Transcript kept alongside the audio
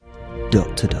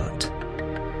Dot to Dot,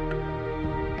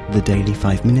 the daily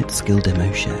 5-minute skill demo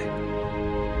show.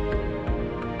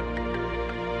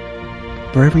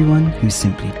 For everyone who's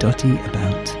simply dotty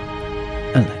about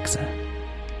Alexa.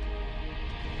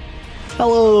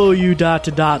 Hello, you Dot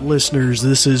to Dot listeners.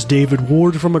 This is David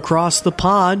Ward from across the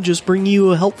pond, just bringing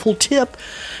you a helpful tip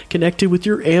connected with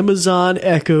your Amazon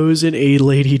Echoes and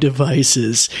A-Lady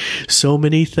devices. So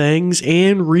many things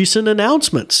and recent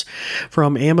announcements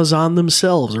from Amazon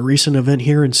themselves. A recent event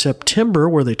here in September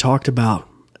where they talked about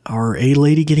our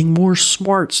A-Lady getting more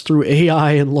smarts through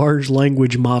AI and large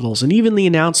language models, and even the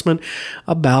announcement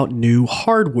about new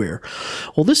hardware.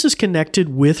 Well, this is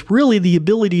connected with really the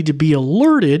ability to be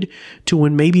alerted to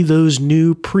when maybe those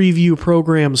new preview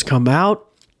programs come out.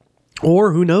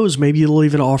 Or who knows, maybe it'll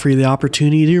even offer you the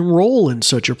opportunity to enroll in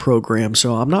such a program.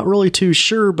 So I'm not really too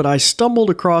sure, but I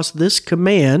stumbled across this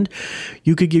command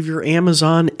you could give your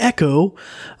Amazon Echo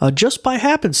just by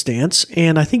happenstance,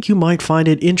 and I think you might find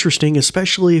it interesting,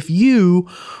 especially if you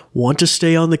want to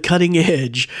stay on the cutting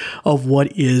edge of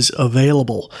what is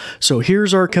available. So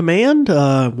here's our command.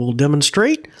 We'll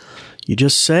demonstrate. You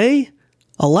just say,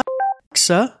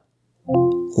 Alexa,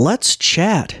 let's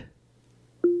chat.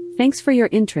 Thanks for your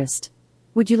interest.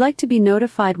 Would you like to be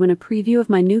notified when a preview of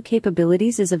my new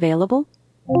capabilities is available?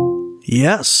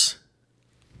 Yes.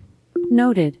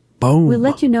 Noted. Boom. We'll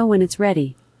let you know when it's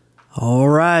ready. All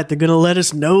right, they're going to let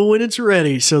us know when it's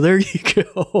ready. So there you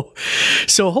go.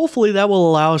 So hopefully that will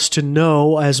allow us to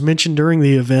know, as mentioned during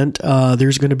the event,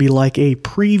 there's going to be like a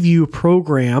preview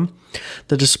program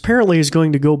that apparently is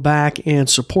going to go back and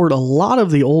support a lot of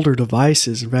the older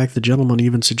devices. In fact, the gentleman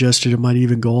even suggested it might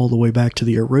even go all the way back to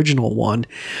the original one.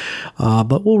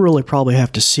 But we'll really probably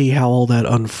have to see how all that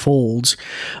unfolds.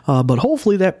 But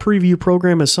hopefully that preview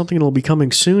program is something that will be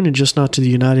coming soon, and just not to the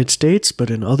United States, but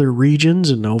in other regions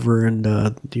and over in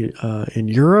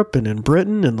Europe and in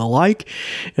Britain and the like.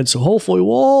 And so hopefully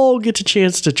we'll all get a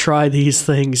chance to try these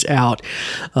things out.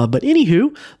 But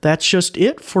anywho, that's just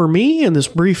it for me in this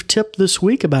brief tip this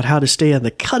week about how to stay on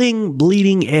the cutting,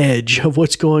 bleeding edge of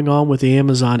what's going on with the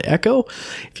Amazon Echo.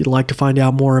 If you'd like to find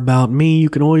out more about me,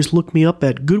 you can always look me up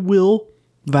at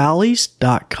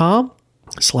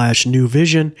goodwillvalleys.com/New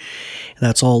Vision.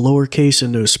 That's all lowercase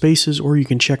and no spaces, or you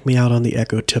can check me out on the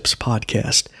Echo Tips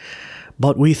podcast.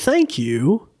 But we thank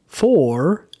you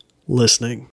for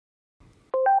listening.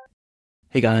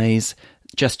 Hey guys,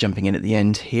 just jumping in at the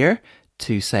end here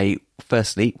to say,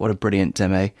 firstly, what a brilliant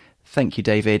demo. Thank you,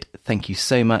 David. Thank you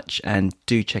so much. And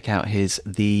do check out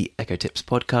the Echo Tips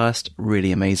podcast.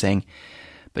 Really amazing.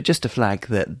 But just to flag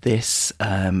that this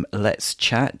Let's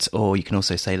Chat, or you can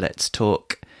also say Let's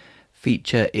Talk,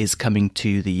 feature is coming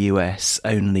to the US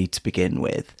only to begin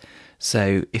with.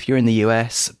 So if you're in the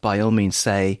US, by all means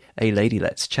say, hey lady,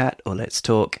 let's chat or let's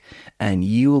talk, and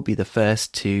you will be the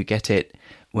first to get it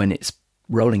when it's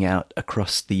rolling out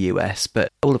across the US.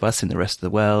 But all of us in the rest of the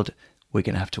world, we're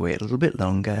going to have to wait a little bit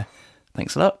longer.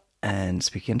 Thanks a lot, and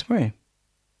speak again tomorrow.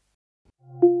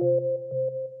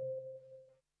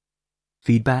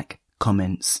 Feedback,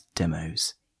 comments,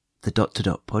 demos. The Dot to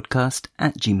Dot podcast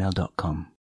 @gmail.com.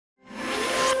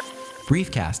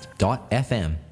 Briefcast.fm